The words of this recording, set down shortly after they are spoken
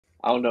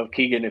I don't know if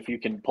Keegan, if you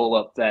can pull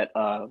up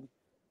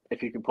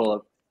if you can pull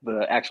up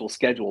the actual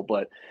schedule,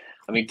 but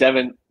I mean,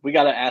 Devin, we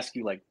got to ask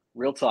you, like,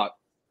 real talk.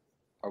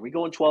 Are we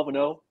going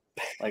 12-0?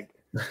 Like,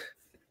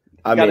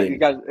 I you mean,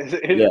 got to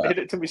yeah. hit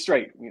it to me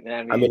straight. I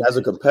I mean, mean, as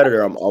a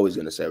competitor, I'm always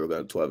going to say we're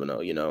going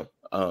 12-0.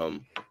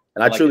 And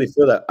I I like truly it.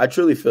 feel that. I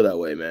truly feel that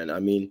way, man. I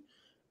mean,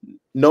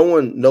 no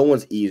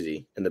one's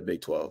easy in the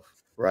Big 12,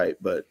 right?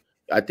 But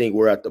I think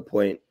we're at the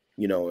point,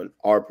 in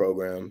our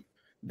program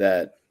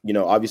that,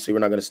 obviously we're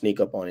not going to sneak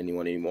up on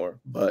anyone anymore,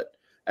 but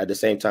at the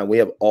same time, we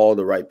have all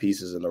the right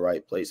pieces in the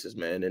right places,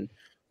 man. And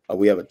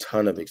we have a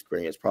ton of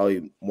experience,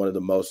 probably one of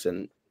the most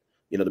in,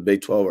 the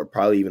Big 12 or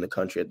probably even the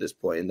country at this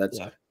point. And that's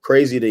Yeah.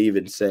 crazy to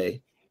even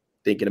say,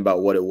 thinking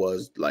about what it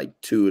was like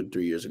 2 or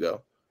 3 years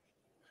ago.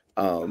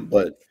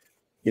 But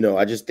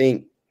I just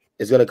think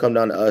it's going to come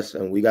down to us,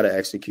 and we got to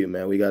execute,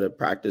 man. We got to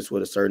practice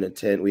with a certain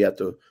intent. We have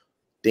to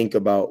think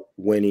about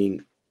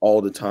winning all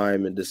the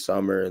time in the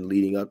summer and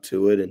leading up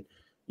to it. And,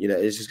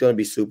 it's just going to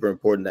be super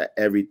important that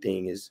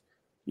everything is,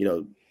 you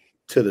know,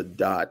 to the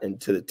dot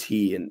and to the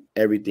T in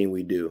everything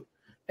we do.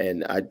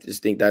 And I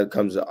just think that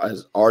comes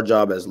as our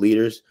job as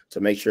leaders to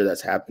make sure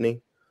that's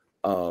happening.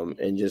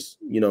 And just,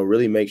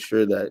 really make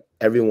sure that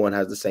everyone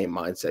has the same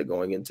mindset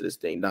going into this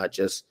thing, not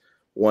just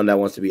one that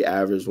wants to be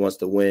average, wants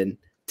to win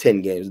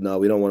 10 games. No,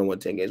 we don't want to win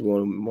 10 games. We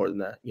want to win more than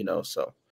that, So